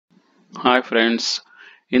Hi friends,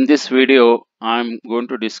 in this video I'm going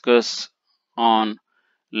to discuss on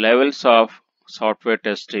levels of software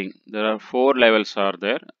testing. There are four levels are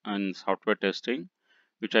there in software testing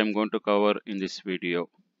which I'm going to cover in this video.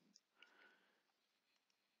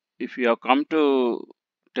 If you have come to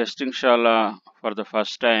testing Shala for the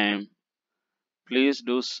first time, please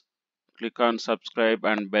click on subscribe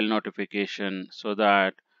and bell notification so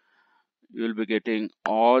that you will be getting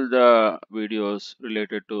all the videos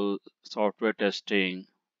related to software testing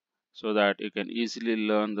so that you can easily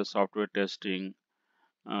learn the software testing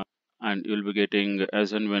and you'll be getting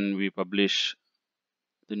as and when we publish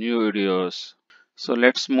the new videos. So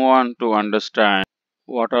let's move on to understand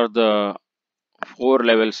what are the four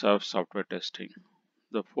levels of software testing.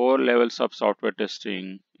 The four levels of software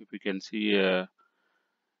testing, if you can see,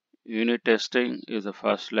 unit testing is the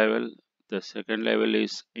first level. The second level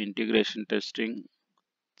is integration testing.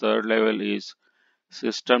 Third level is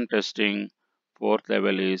system testing. Fourth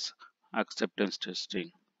level is acceptance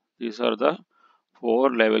testing. These are the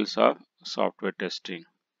four levels of software testing.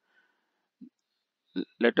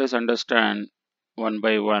 Let us understand one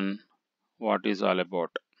by one what is all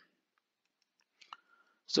about.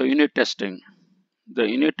 So unit testing. The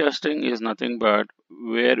unit testing is nothing but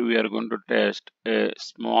where we are going to test a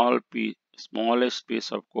smallest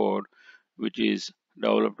piece of code which is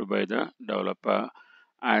developed by the developer,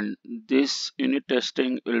 and this unit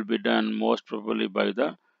testing will be done most probably by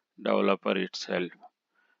the developer itself,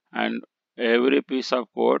 and every piece of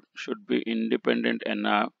code should be independent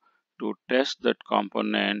enough to test that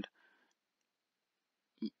component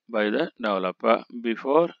by the developer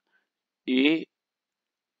before he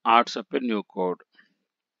adds up a new code.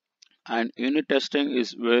 And unit testing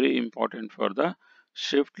is very important for the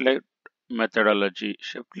shift left methodology.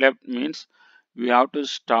 Shift left means we have to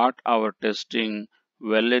start our testing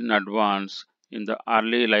well in advance in the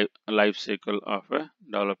early life cycle of a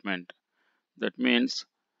development. That means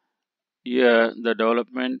here the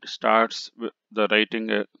development starts with the writing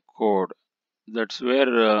a code. That's where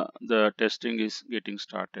the testing is getting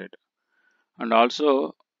started. And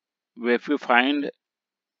also, if you find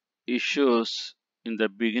issues in the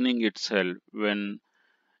beginning itself, when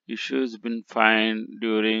issues been found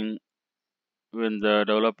during when the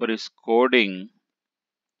developer is coding,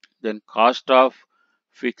 then cost of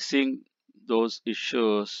fixing those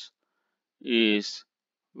issues is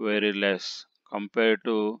very less compared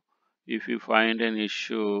to if you find an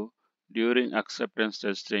issue during acceptance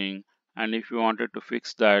testing, and if you wanted to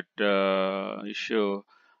fix that issue,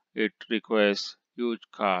 it requires huge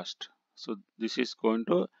cost. So this is going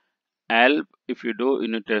to help if you do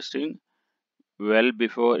unit testing well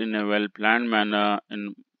before in a well planned manner,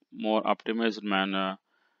 in more optimized manner,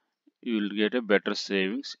 you will get a better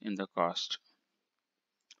savings in the cost.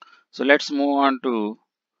 So let's move on to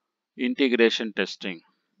integration testing.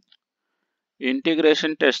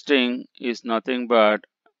 Integration testing is nothing but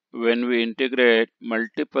when we integrate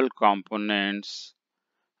multiple components,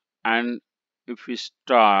 and if we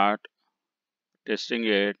start testing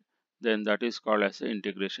it, then that is called as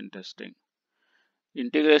integration testing.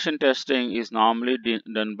 Integration testing is normally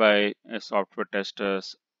done by a software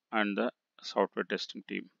testers and the software testing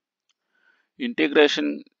team.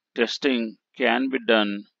 Integration testing can be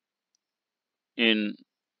done in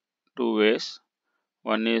two ways.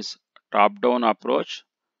 One is top-down approach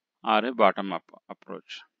or a bottom-up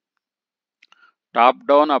approach.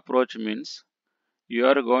 Top-down approach means you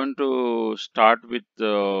are going to start with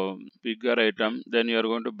the bigger item, then you are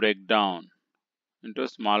going to break down into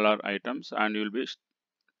smaller items and you will be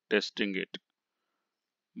testing it.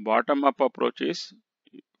 Bottom-up approach is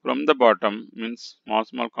from the bottom, means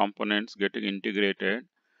small components getting integrated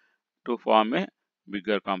to form a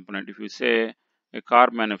bigger component. If you say a car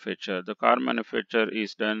manufacturer, the car manufacturer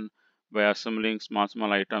is done by assembling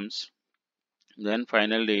small items. Then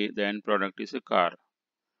finally the end product is a car.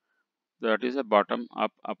 That is a bottom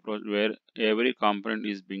up approach where every component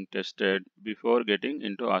is being tested before getting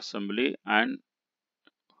into assembly and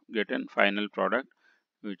get a final product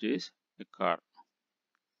which is a car.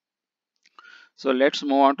 So let's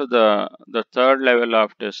move on to the third level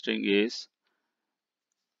of testing is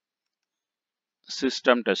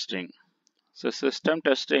system testing. So system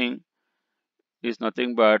testing is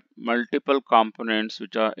nothing but multiple components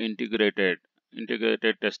which are integrated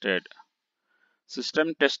tested.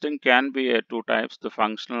 System testing can be two types, the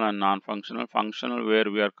functional and non-functional. Functional where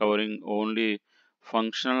we are covering only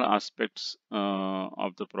functional aspects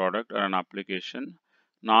of the product or an application.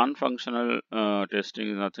 Non-functional testing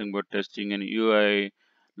is nothing but testing an UI,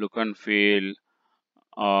 look and feel,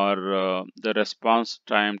 or the response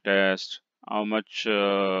time test, how much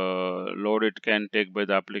load it can take by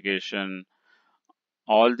the application.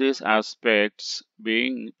 All these aspects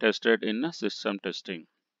being tested in a system testing.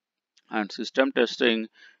 And system testing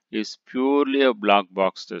is purely a black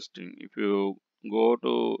box testing. If you go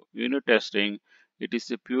to unit testing, it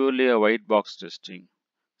is a purely a white box testing.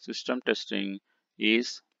 System testing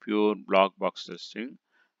is pure black box testing,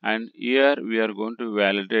 and here we are going to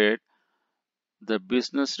validate the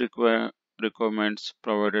business requirements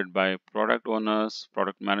provided by product owners,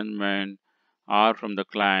 product management, or from the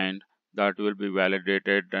client, that will be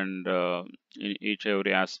validated and in each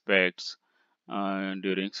every aspects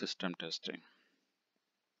during system testing.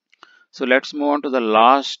 So let's move on to the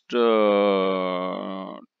last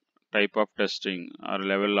type of testing or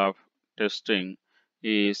level of testing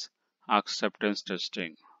is acceptance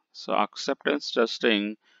testing. So acceptance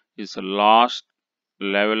testing is the last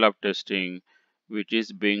level of testing which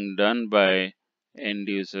is being done by end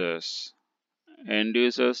users. End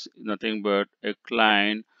users is nothing but a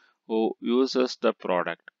client who uses the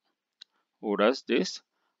product, who does this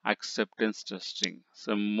acceptance testing.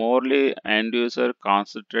 So morely end user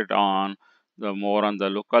concentrate on the more on the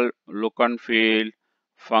look and feel,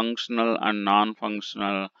 functional and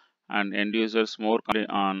non-functional, and end users more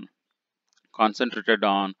concentrated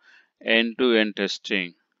on end-to-end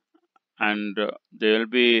testing, and they will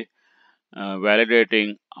be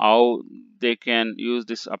validating how they can use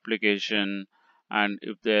this application, and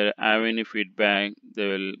if they have any feedback they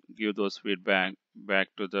will give those feedback back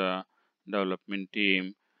to the development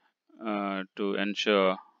team to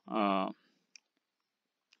ensure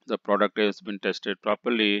the product has been tested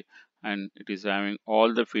properly and it is having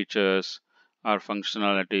all the features or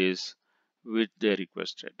functionalities which they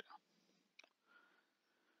requested.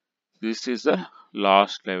 This is the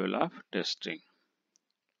last level of testing.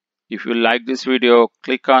 If you like this video,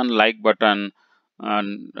 click on like button,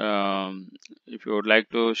 and if you would like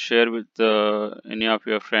to share with any of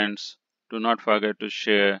your friends, do not forget to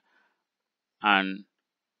share and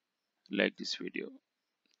like this video.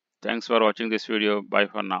 Thanks for watching this video. Bye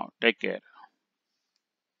for now. Take care.